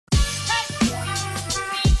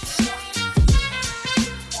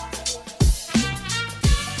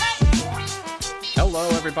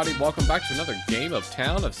everybody, welcome back to another game of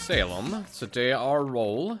Town of Salem. Today our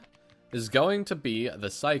role is going to be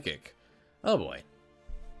the Psychic. Oh boy.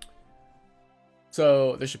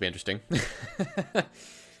 So, this should be interesting.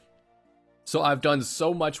 So I've done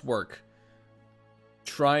so much work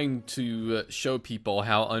trying to show people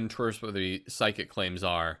how untrustworthy psychic claims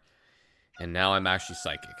are, and now I'm actually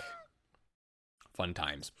psychic. Fun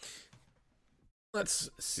times.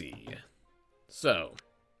 Let's see. So,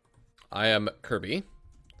 I am Kirby.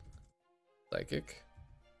 Psychic.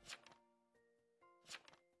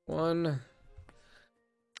 One.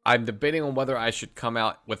 I'm debating on whether I should come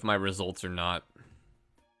out with my results or not.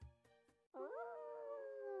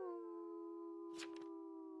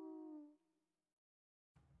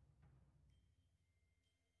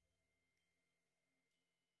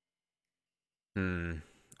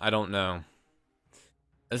 I don't know.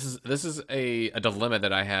 This is a dilemma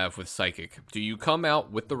that I have with Psychic. Do you come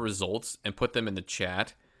out with the results and put them in the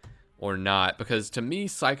chat or not? Because to me,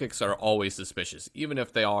 Psychics are always suspicious. Even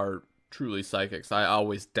if they are truly Psychics, I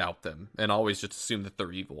always doubt them and always just assume that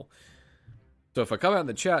they're evil. So if I come out in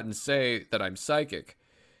the chat and say that I'm Psychic,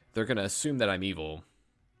 they're going to assume that I'm evil.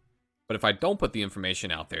 But if I don't put the information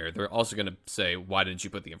out there, they're also going to say, why didn't you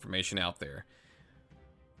put the information out there?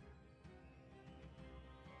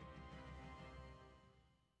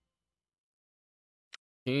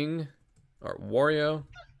 King, or Wario,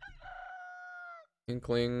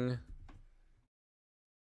 Inkling,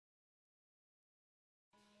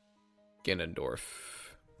 Ganondorf.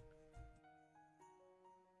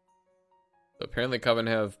 So apparently Coven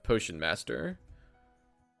have Potion Master.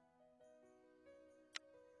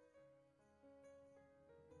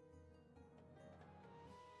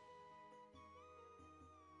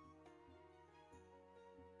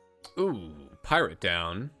 Ooh, Pirate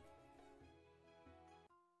down.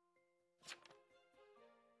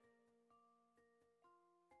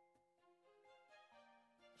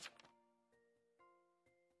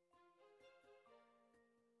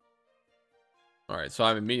 Alright, so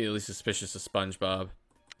I'm immediately suspicious of SpongeBob.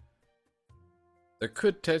 There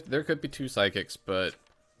could be two Psychics, but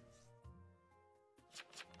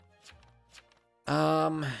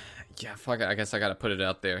yeah, fuck it. I guess I gotta put it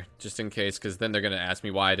out there just in case, because then they're gonna ask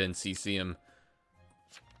me why I didn't CC him.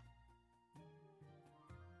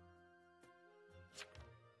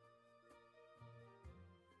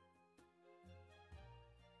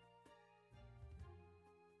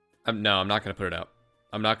 No, I'm not gonna put it out.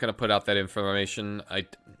 I'm not gonna put out that information. I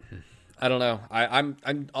don't know.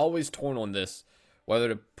 I'm always torn on this, whether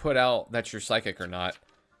to put out that you're psychic or not.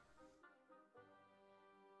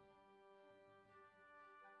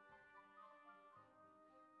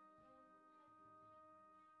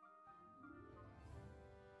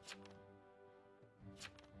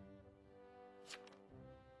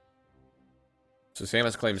 So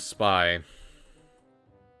Samus claims spy.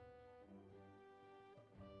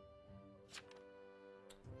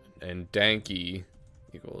 And Danky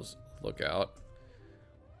equals lookout.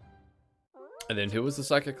 And then who was the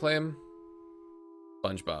psychic claim?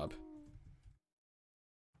 SpongeBob.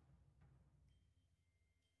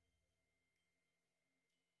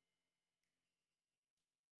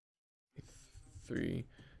 Three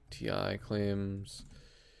TI claims.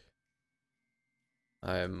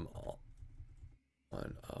 I'm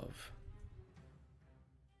one of.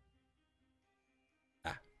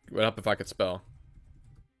 What up if I could spell?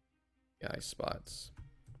 Yeah, spots.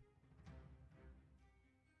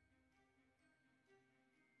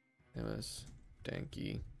 Samus,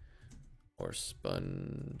 Danky, or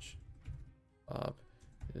Sponge Bob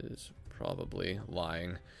is probably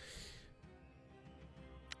lying.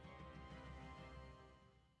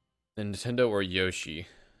 Nintendo or Yoshi?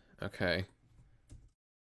 Okay.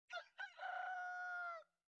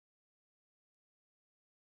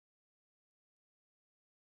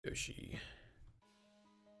 Yoshi.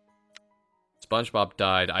 SpongeBob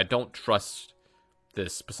died. I don't trust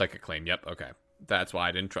this psychic claim. Yep, okay. That's why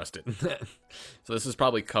I didn't trust it. So this is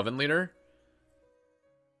probably Coven Leader.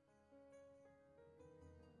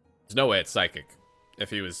 There's no way it's psychic.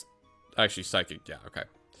 If he was actually psychic, yeah, okay.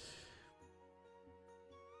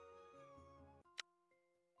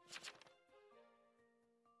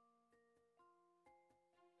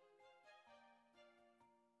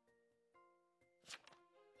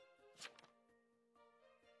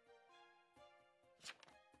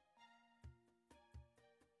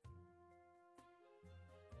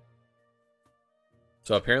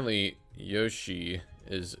 So apparently Yoshi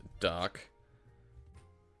is Doc.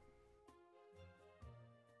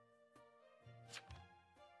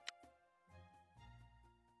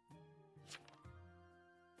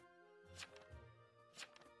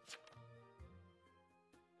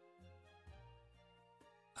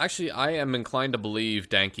 Actually, I am inclined to believe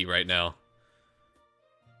Danky right now.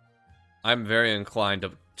 I'm very inclined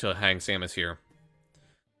to hang Samus here.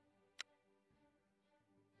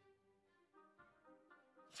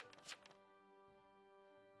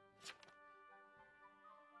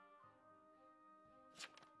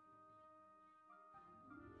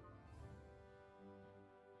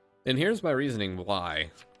 And here's my reasoning why.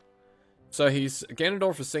 So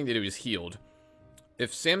Ganondorf is saying that he was healed.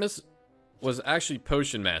 If Samus was actually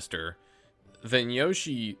Potion Master, then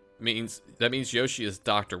that means Yoshi is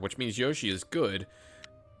Doctor, which means Yoshi is good,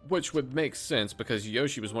 which would make sense because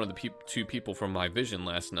Yoshi was one of the two people from my vision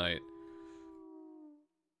last night.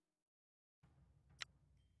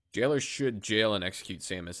 Jailer should jail and execute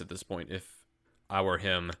Samus at this point if I were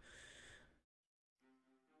him.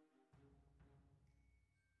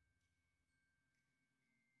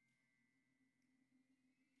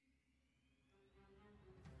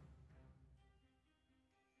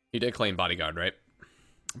 He did claim bodyguard, right?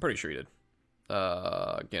 I'm pretty sure he did.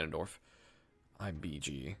 Ganondorf.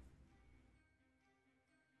 IBG.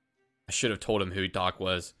 I should have told him who Doc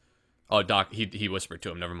was. Oh, Doc, he whispered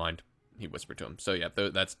to him. Never mind. He whispered to him. So, yeah,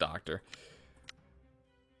 that's Doctor.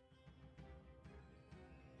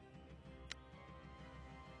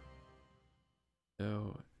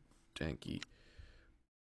 Oh, Danky.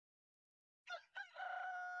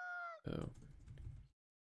 Oh.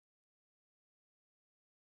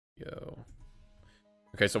 Yo.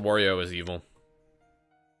 Okay, so Wario is evil.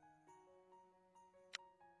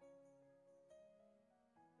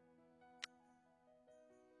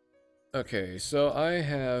 Okay, so I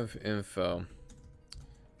have info.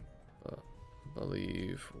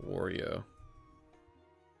 Believe Wario.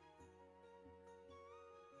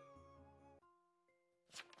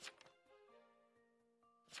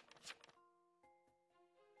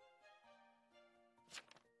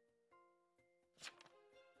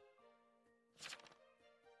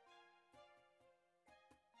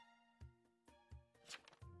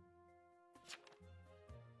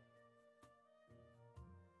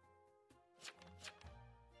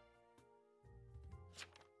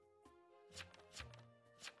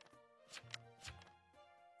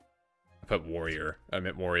 I put Warrior. I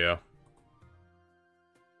meant Wario.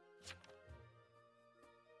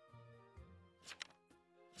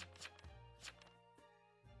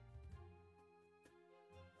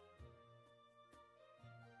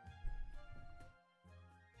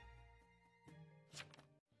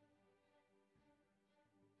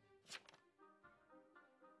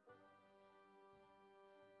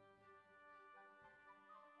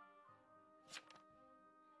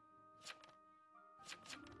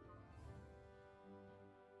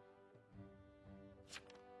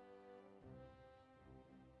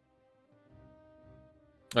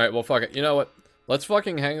 Alright, well, fuck it. You know what? Let's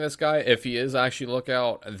fucking hang this guy. If he is actually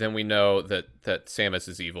Lookout, then we know that Samus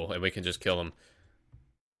is evil, and we can just kill him.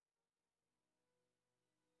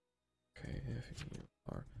 Okay, if you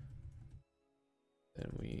are, then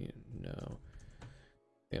we know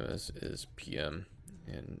Samus is PM,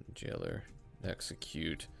 and Jailer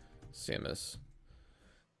execute Samus.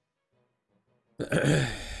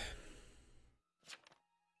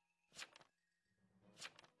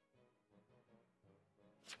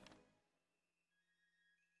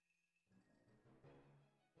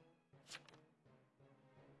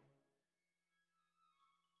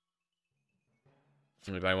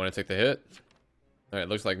 Anybody want to take the hit? Alright,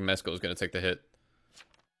 looks like Mesco is going to take the hit.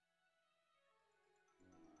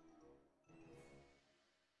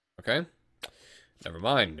 Okay. Never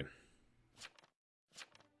mind.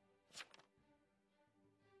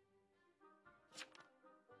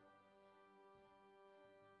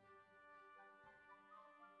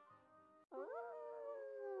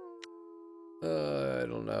 I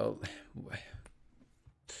don't know.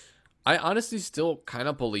 I honestly still kind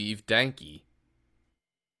of believe Danky.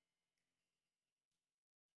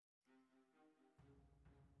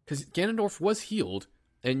 Because Ganondorf was healed,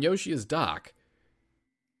 and Yoshi is Doc.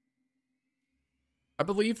 I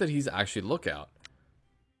believe that he's actually Lookout.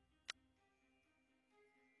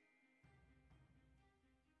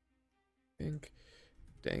 I think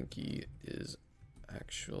Danky is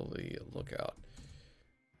actually Lookout.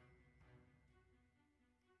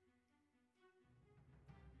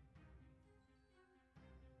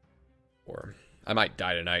 Or I might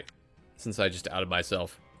die tonight, since I just outed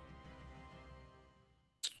myself.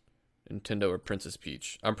 Nintendo or Princess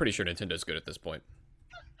Peach? I'm pretty sure Nintendo's good at this point.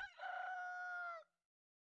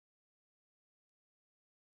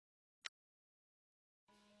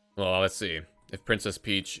 Well, let's see. If Princess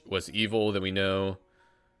Peach was evil, then we know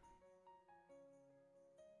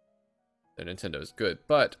that Nintendo is good.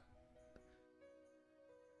 But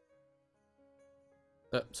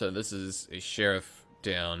So this is a sheriff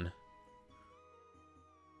down.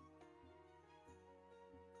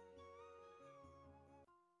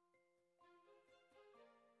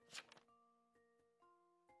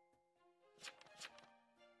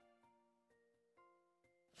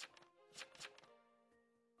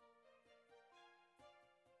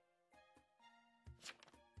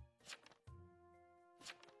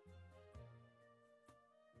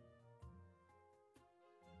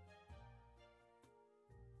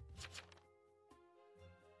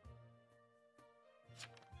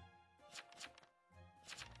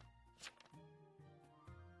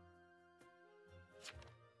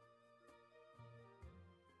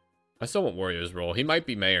 I still want Wario's role. He might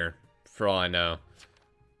be mayor, for all I know.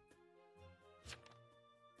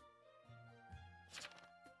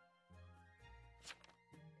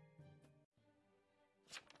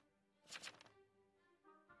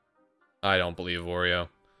 I don't believe Wario.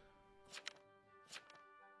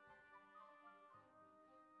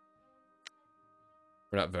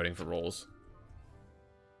 We're not voting for roles.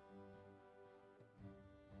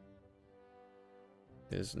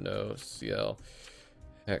 Is no CL.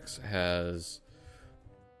 Hex has.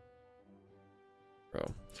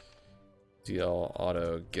 Bro. CL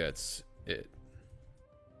auto gets it.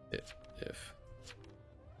 If.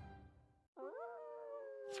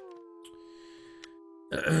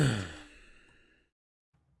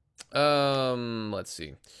 Let's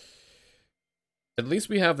see. At least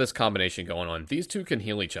we have this combination going on. These two can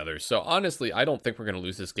heal each other. So honestly, I don't think we're going to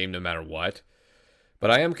lose this game no matter what.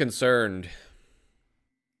 But I am concerned.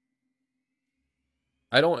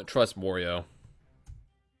 I don't trust Wario.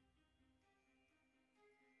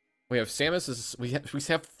 We have Samus. We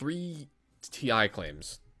have 3 TI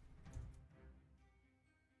claims.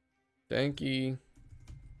 Danky,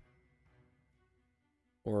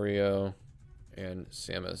 Wario, and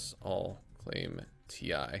Samus all claim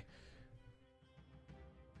TI.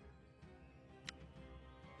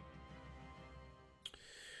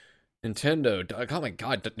 Nintendo. Oh my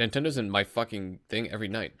god, Nintendo's in my fucking thing every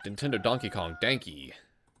night. Nintendo Donkey Kong, Danky.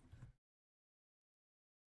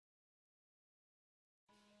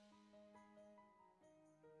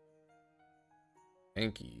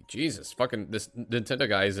 Danky. Jesus, fucking this Nintendo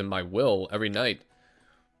guy is in my will every night.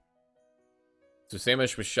 So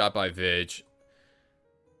Samus was shot by Vidge.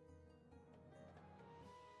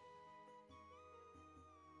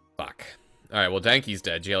 Fuck. Alright, well Danky's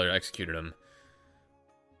dead. Jailer executed him.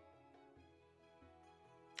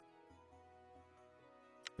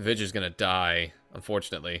 Vidge is gonna die,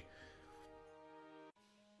 unfortunately.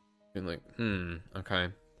 And like, okay.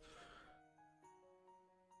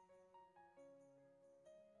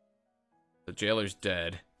 The jailer's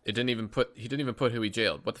dead. He didn't even put who he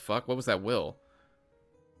jailed. What the fuck? What was that will?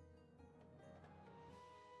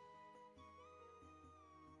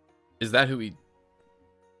 Is that who he...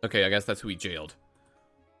 Okay, I guess that's who he jailed.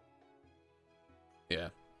 Yeah.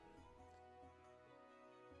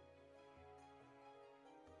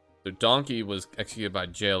 So Donkey was executed by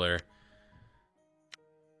jailer.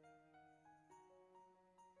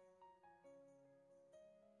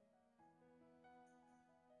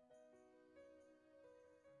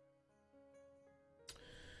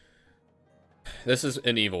 This is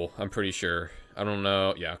an evil, I'm pretty sure. I don't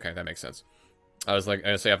know. Yeah, okay, that makes sense. I was like,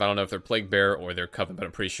 I say, I don't know if they're Plague Bear or they're Coven, but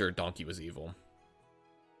I'm pretty sure Donkey was evil.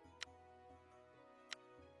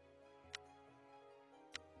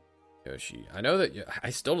 Yoshi. I know that. I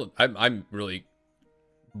still. I'm really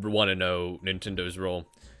want to know Nintendo's role.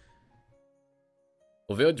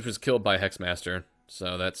 Well, Village was killed by Hexmaster,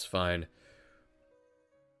 so that's fine.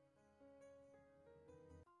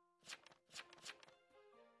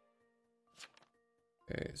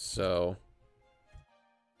 Okay, so.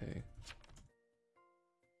 Okay.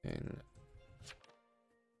 And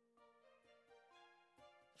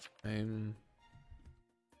I'm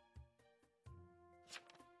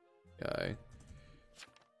guy.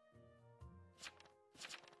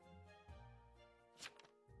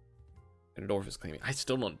 Ganondorf is claiming. I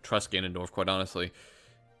still don't trust Ganondorf, quite honestly.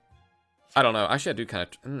 I don't know. Actually, I do kind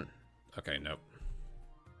of. Okay, nope.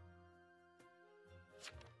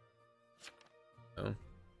 No.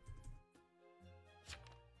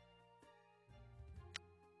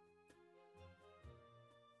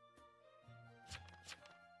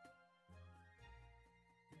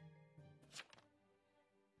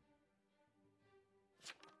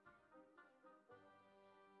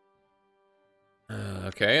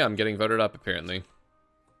 Okay, I'm getting voted up, apparently.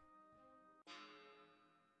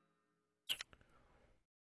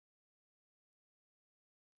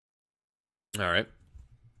 Alright.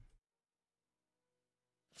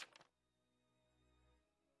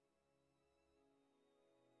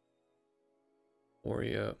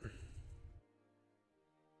 Oreo.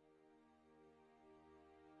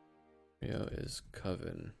 Oreo is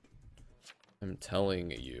Coven. I'm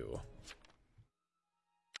telling you.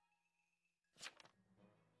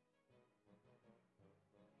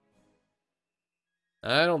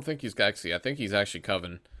 I don't think he's Gexy. I think he's actually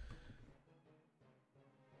Coven.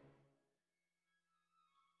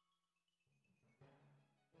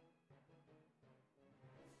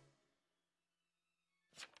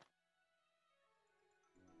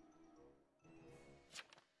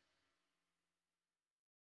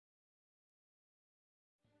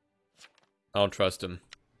 I don't trust him.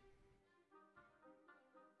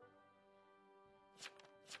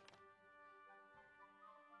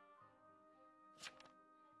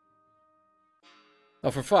 Oh,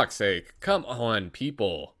 for fuck's sake. Come on,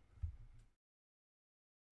 people.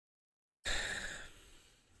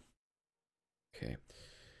 Okay.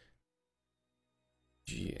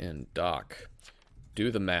 G and Doc.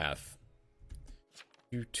 Do the math.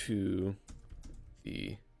 You to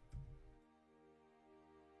the...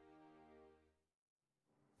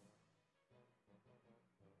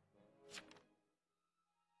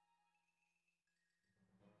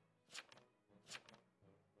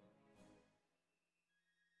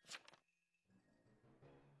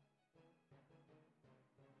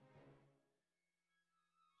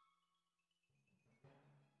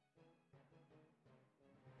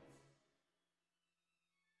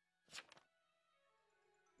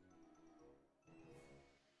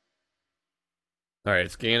 Alright,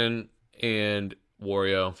 it's Ganon and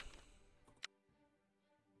Wario.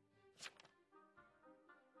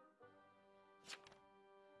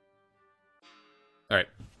 Alright.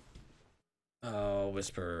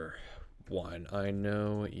 Whisper 1. I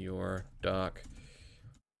know your Doc.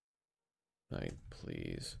 Night,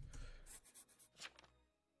 please.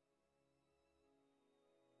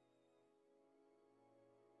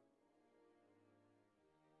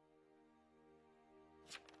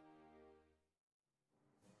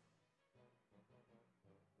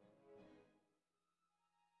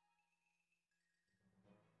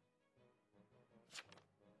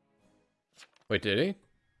 Wait, did he?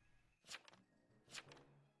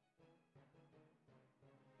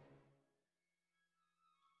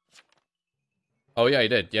 Oh, yeah, he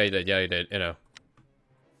did. Yeah, he did. Yeah, he did. You know.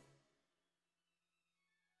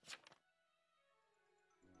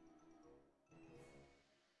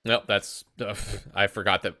 Nope, that's... I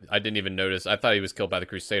forgot that. I didn't even notice. I thought he was killed by the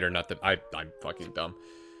Crusader, not the... I'm fucking dumb.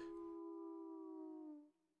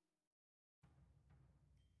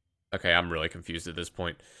 Okay, I'm really confused at this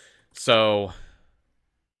point. So...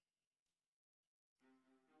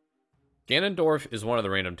 Ganondorf is one of the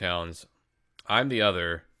random towns. I'm the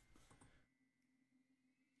other.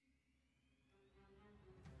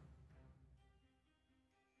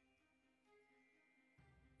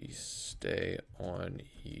 You stay on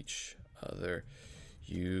each other.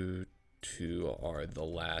 You two are the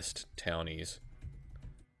last townies.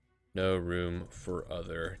 No room for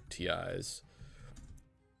other TIs.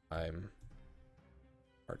 I'm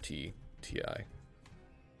RTTI.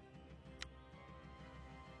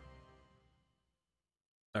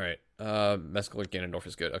 Alright. Mescaline Ganondorf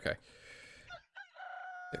is good. Okay.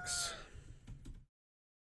 6.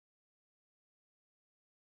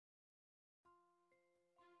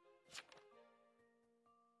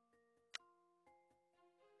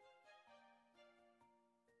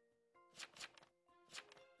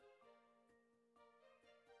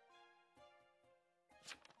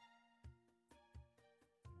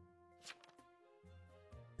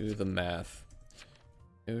 Do the math.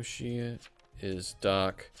 Yoshi is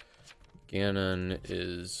Doc. Ganon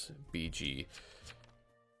is BG.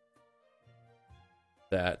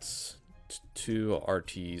 That's 2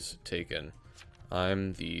 RTs taken.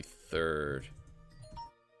 I'm the 3rd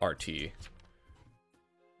RT.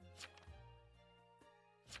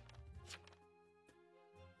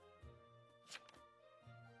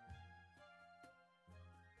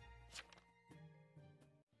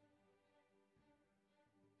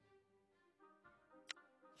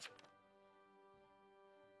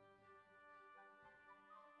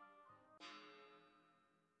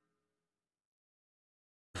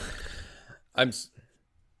 I'm...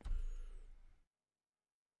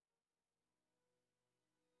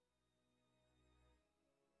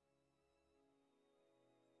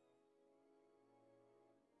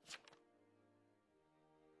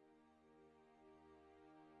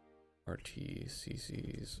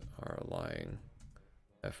 RTCCs are lying.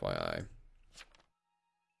 FYI.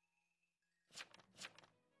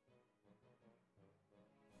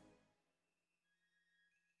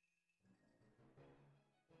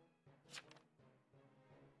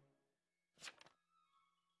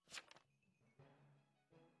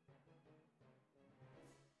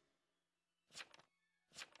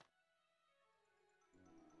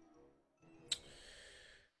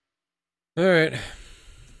 Alright.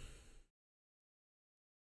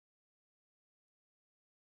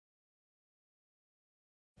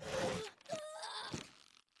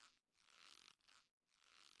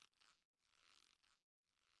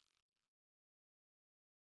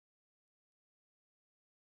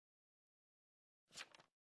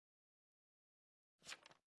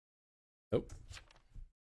 Nope.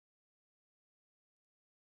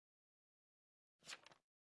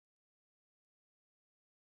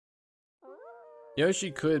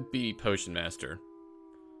 Yoshi could be Potion Master.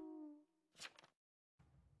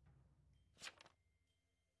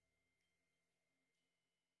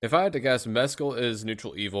 If I had to guess, Mescal is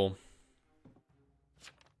neutral evil.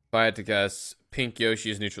 If I had to guess, Pink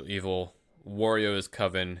Yoshi is neutral evil. Wario is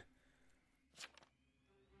Coven.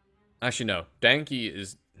 Actually, no. Danky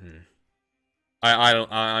is... I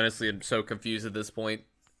honestly am so confused at this point.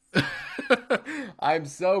 I'm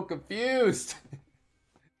so confused.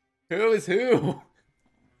 Who is who?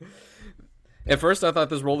 At first, I thought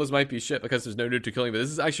this role list might be shit because there's no neutral killing, but this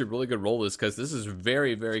is actually a really good role list because this is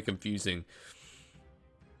very, very confusing.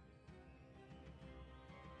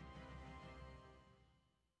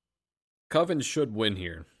 Coven should win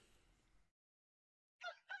here.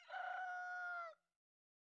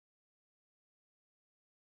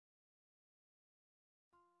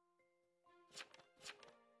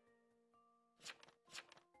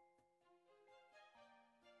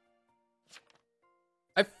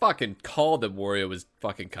 I fucking called that Wario was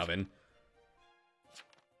fucking Coven.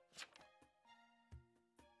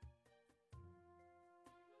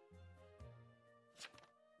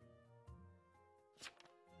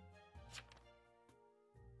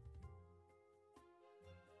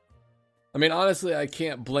 I mean, honestly, I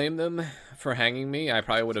can't blame them for hanging me. I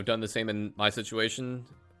probably would have done the same in my situation.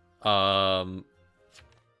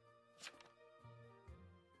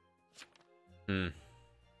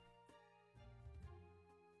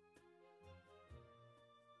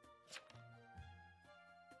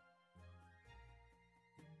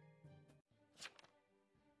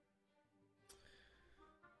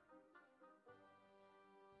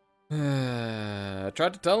 I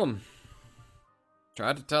tried to tell them.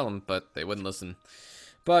 Tried to tell them, but they wouldn't listen.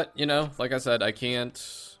 But, you know, like I said, I can't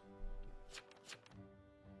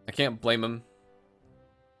blame them.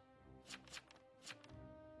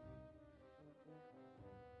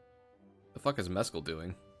 The fuck is Mescal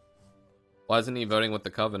doing? Why isn't he voting with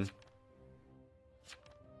the Coven?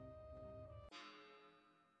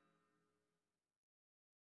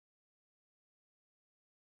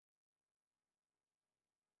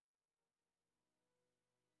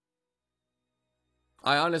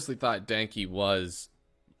 I honestly thought Danky was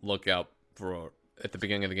lookout for at the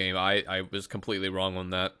beginning of the game. I was completely wrong on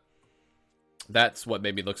that. That's what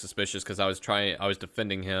made me look suspicious because I was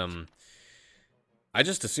defending him. I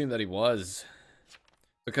just assumed that he was.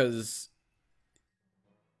 Because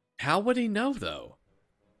how would he know though?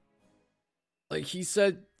 Like he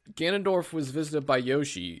said Ganondorf was visited by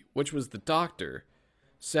Yoshi, which was the doctor.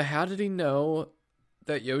 So how did he know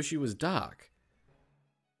that Yoshi was Doc?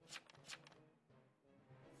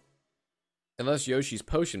 Unless Yoshi's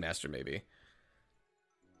Potion Master, maybe.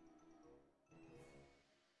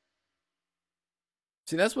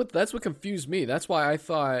 See, that's what confused me. That's why I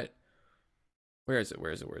thought... Where is it?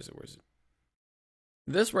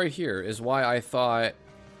 This right here is why I thought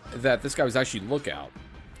that this guy was actually Lookout.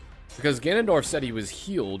 Because Ganondorf said he was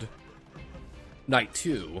healed night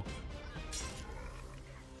 2.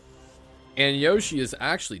 And Yoshi is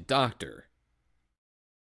actually Doctor.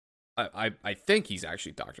 I think he's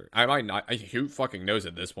actually Doctor. I might not. Who fucking knows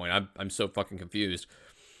at this point? I'm so fucking confused.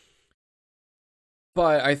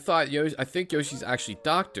 But I think Yoshi's actually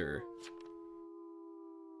Doctor.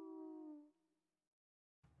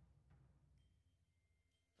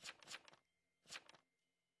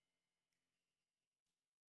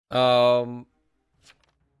 So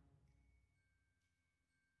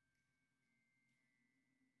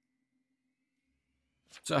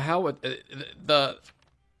how would the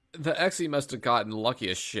Exy must have gotten lucky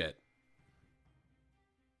as shit.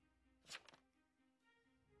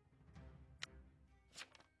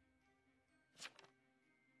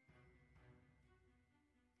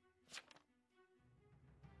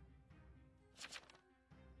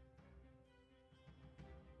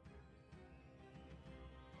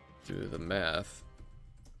 Do the math.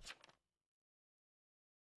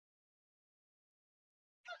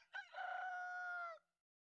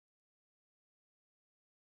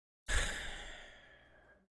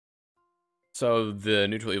 So the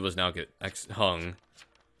neutral evils now get hung.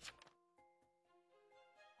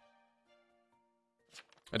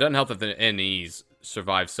 It doesn't help that the NEs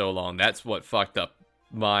survived so long. That's what fucked up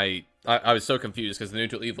my I was so confused because the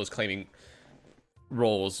neutral evils claiming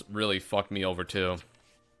roles really fucked me over too.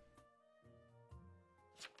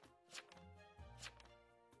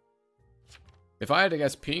 If I had to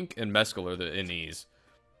guess, Pink and Mescal are the innies.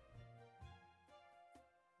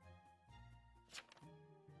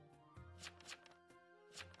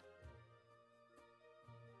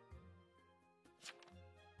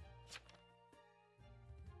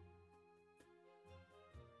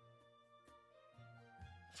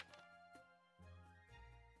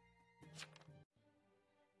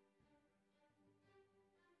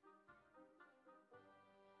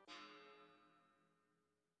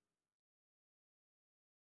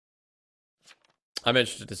 I'm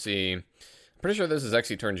interested to see. I'm pretty sure this is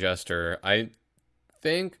Exy turn Jester. I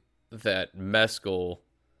think that Mescal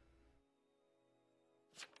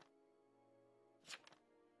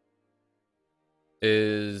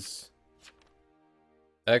is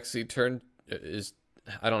Exy turn is,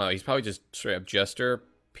 I don't know. He's probably just straight up Jester.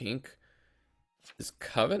 Pink is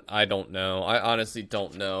Coven. I don't know. I honestly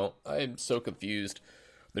don't know. I'm so confused.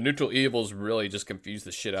 The neutral evils really just confused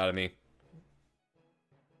the shit out of me.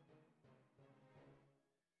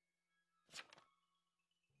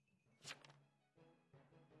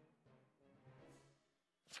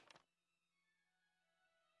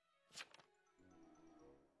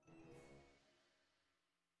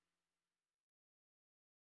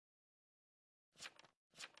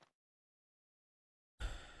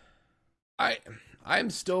 I'm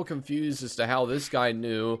still confused as to how this guy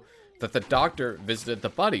knew that the doctor visited the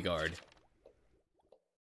bodyguard.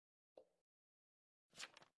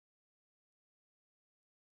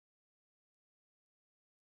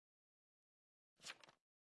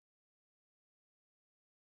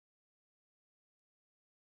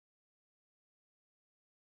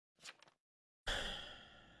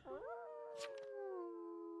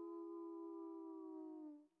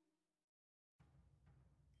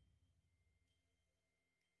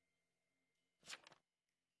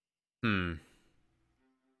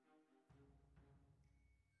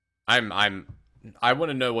 I want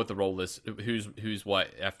to know what the role is, who's what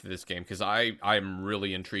after this game, because I'm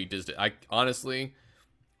really intrigued as to, I honestly,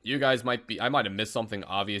 you guys might be, I might have missed something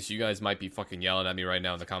obvious. You guys might be fucking yelling at me right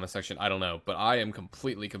now in the comment section. I don't know, but I am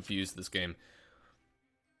completely confused this game.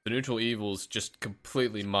 The neutral evils just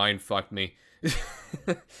completely mind fucked me.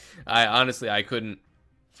 I honestly, I couldn't,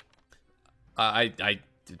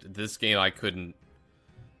 this game I couldn't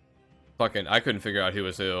figure out who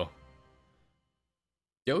was who.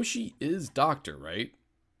 Yoshi is Doctor, right?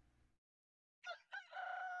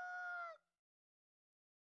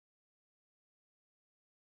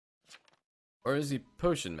 Or is he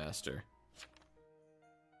Potion Master?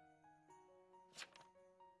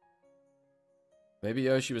 Maybe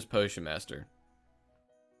Yoshi was Potion Master.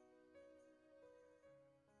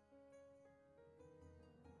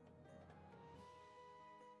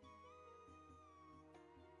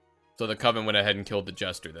 So the Coven went ahead and killed the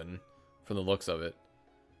Jester then, from the looks of it.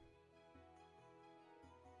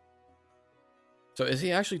 So is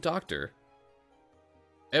he actually Doctor?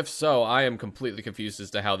 If so, I am completely confused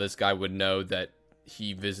as to how this guy would know that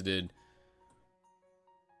he visited.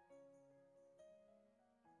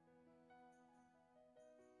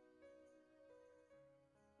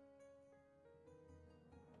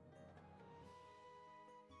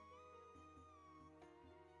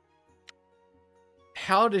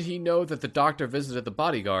 How did he know that the doctor visited the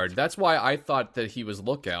bodyguard? That's why I thought that he was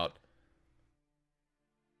Lookout.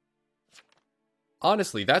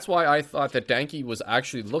 Honestly, that's why I thought that Danky was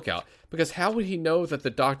actually Lookout. Because how would he know that the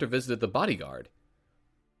doctor visited the bodyguard?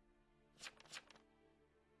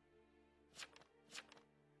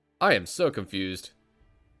 I am so confused.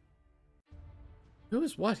 Who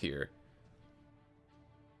is what here?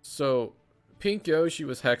 So, Pink Yoshi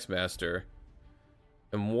was Hexmaster.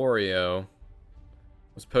 And Wario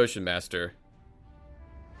was Potion Master.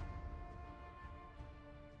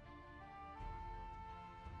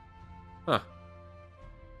 Huh.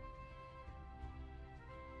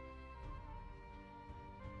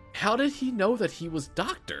 How did he know that he was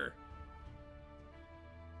Doctor?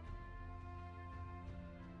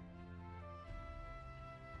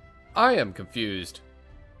 I am confused.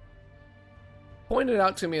 Point it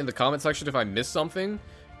out to me in the comment section if I missed something.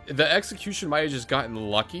 The execution might have just gotten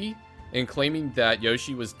lucky in claiming that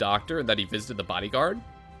Yoshi was Doctor and that he visited the bodyguard.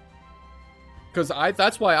 Because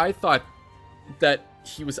that's why I thought that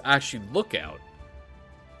he was actually Lookout.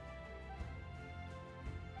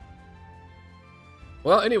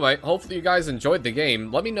 Well, anyway, hopefully you guys enjoyed the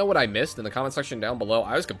game. Let me know what I missed in the comment section down below.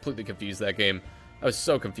 I was completely confused that game. I was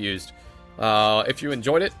so confused. If you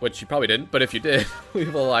enjoyed it, which you probably didn't, but if you did,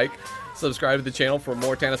 leave a like, subscribe to the channel for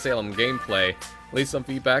more Town of Salem gameplay, leave some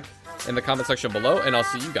feedback in the comment section below, and I'll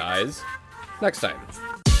see you guys next time.